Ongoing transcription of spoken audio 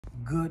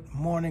Good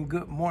morning,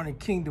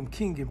 Kingdom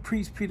King and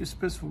Priest Peter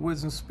Spitz for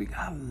Wisdom Speak.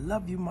 I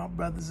love you, my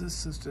brothers and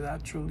sisters. I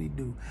truly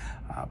do.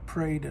 I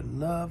pray that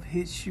love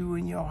hits you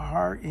in your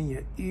heart, in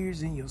your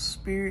ears, in your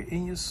spirit,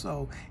 in your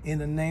soul, in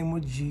the name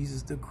of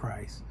Jesus the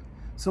Christ.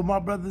 So, my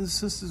brothers and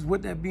sisters,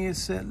 with that being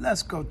said,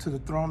 let's go to the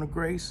throne of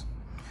grace.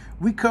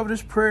 We cover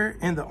this prayer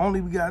in the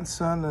only begotten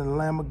Son and the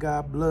Lamb of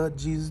God, blood,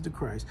 Jesus the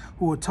Christ,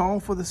 who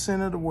atoned for the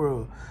sin of the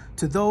world.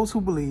 To those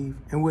who believe,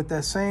 and with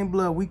that same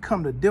blood, we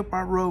come to dip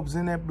our robes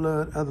in that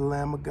blood of the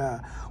Lamb of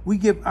God. We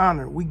give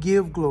honor, we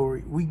give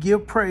glory, we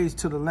give praise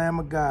to the Lamb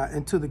of God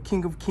and to the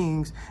King of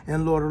Kings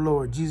and Lord of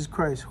Lords, Jesus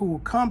Christ, who will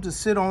come to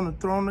sit on the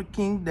throne of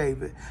King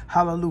David.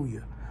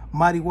 Hallelujah.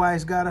 Mighty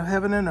wise God of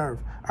heaven and earth,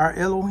 our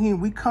Elohim,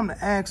 we come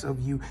to ask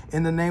of you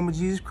in the name of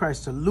Jesus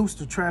Christ to loose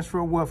the transfer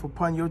of wealth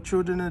upon your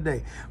children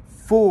today.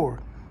 For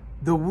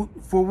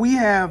we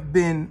have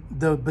been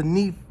the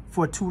beneath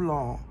for too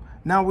long.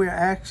 Now we are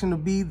asking to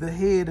be the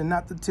head and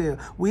not the tail.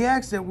 We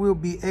ask that we'll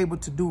be able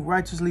to do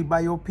righteously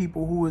by your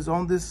people who is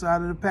on this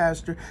side of the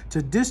pasture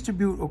to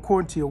distribute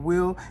according to your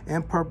will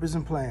and purpose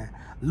and plan.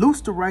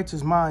 Loose the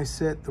righteous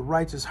mindset, the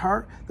righteous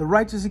heart, the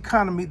righteous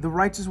economy, the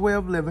righteous way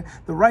of living,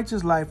 the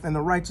righteous life, and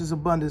the righteous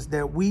abundance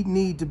that we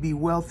need to be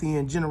wealthy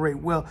and generate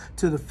wealth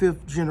to the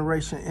 5th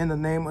generation in the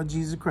name of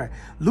Jesus Christ.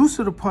 Loose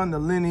it upon the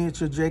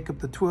lineage of Jacob,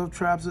 the 12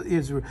 tribes of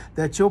Israel,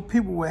 that your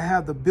people will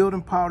have the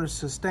building power to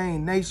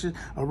sustain nations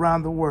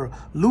around the world.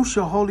 Loose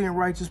your holy and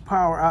righteous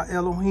power, our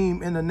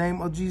Elohim, in the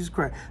name of Jesus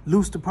Christ.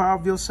 Loose the power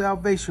of your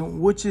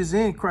salvation, which is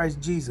in Christ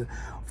Jesus.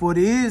 For it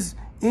is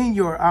in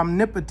your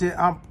omnipotent,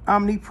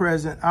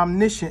 omnipresent,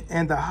 omniscient,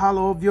 and the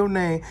hollow of your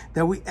name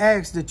that we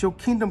ask that your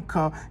kingdom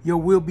come, your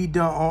will be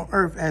done on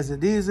earth as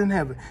it is in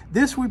heaven.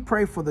 This we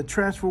pray for the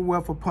transfer of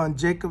wealth upon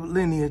Jacob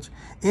lineage.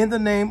 In the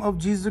name of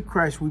Jesus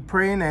Christ, we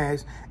pray and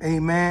ask.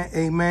 Amen,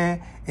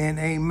 amen, and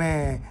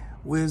amen.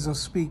 Wisdom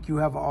Speak. You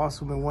have an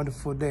awesome and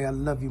wonderful day. I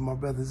love you, my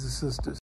brothers and sisters.